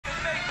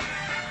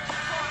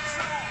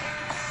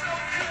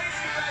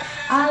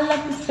I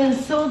love to spin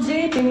so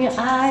deep in your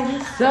eyes.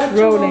 Search for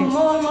Rolling.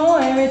 more and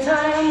more every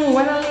time.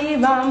 When I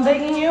leave, I'm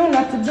begging you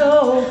not to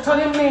go. Call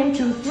your name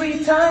 2,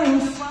 3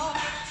 times.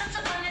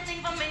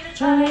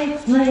 Try to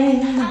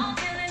explain.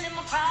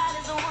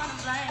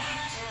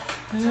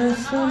 And there's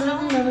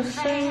something never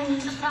seen.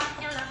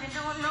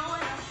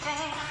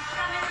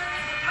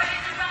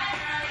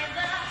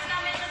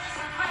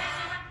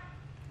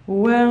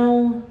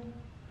 Well,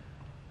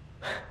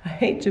 I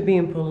hate to be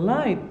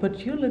impolite,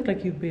 but you look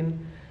like you've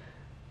been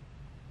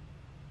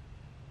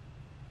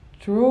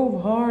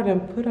drove hard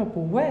and put up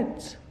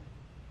wet.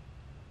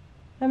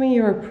 I mean,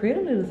 you're a pretty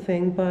little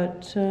thing,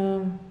 but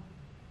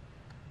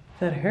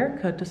that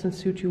haircut doesn't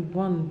suit you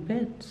one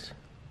bit.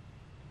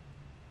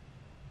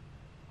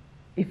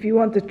 If you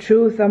want the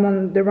truth, I'm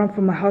on the run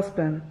from my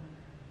husband.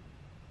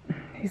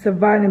 He's a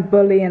violent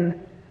bully,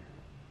 and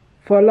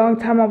for a long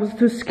time I was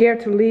too scared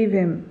to leave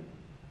him.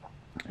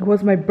 It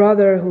was my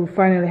brother who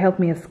finally helped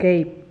me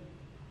escape,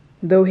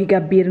 though he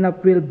got beaten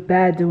up real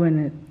bad doing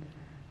it.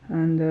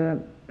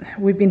 And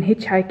we've been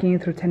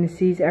hitchhiking through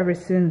Tennessee ever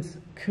since.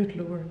 Good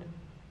Lord.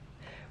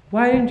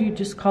 Why didn't you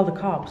just call the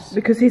cops?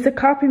 Because he's a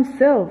cop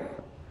himself.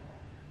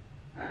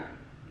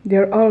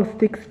 They're all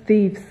thick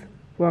thieves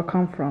where I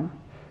come from.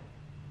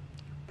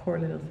 Poor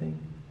little thing.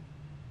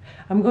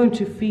 I'm going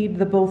to feed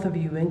the both of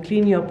you and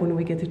clean you up when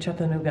we get to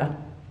Chattanooga.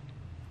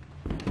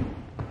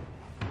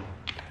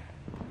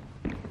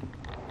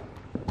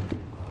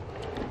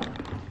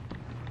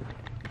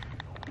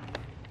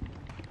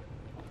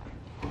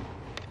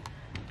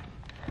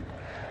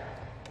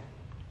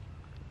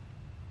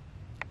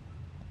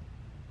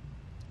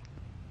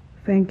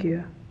 Thank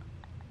you.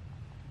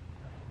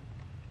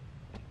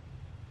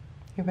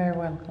 You're very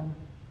welcome.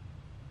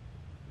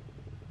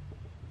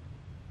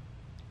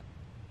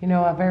 You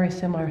know, a very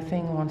similar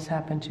thing once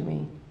happened to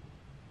me.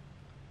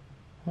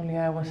 Only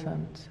I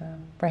wasn't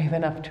brave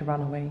enough to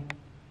run away.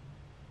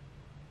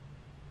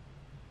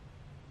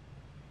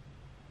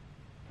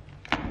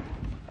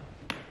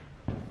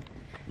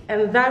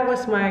 And that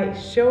was my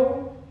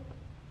show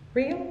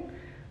reel,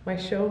 my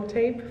show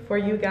tape for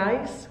you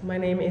guys. My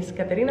name is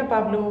Katerina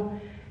Pavlu,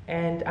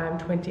 and I'm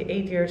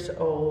 28 years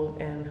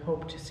old and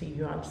hope to see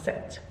you on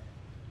set.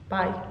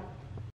 Bye.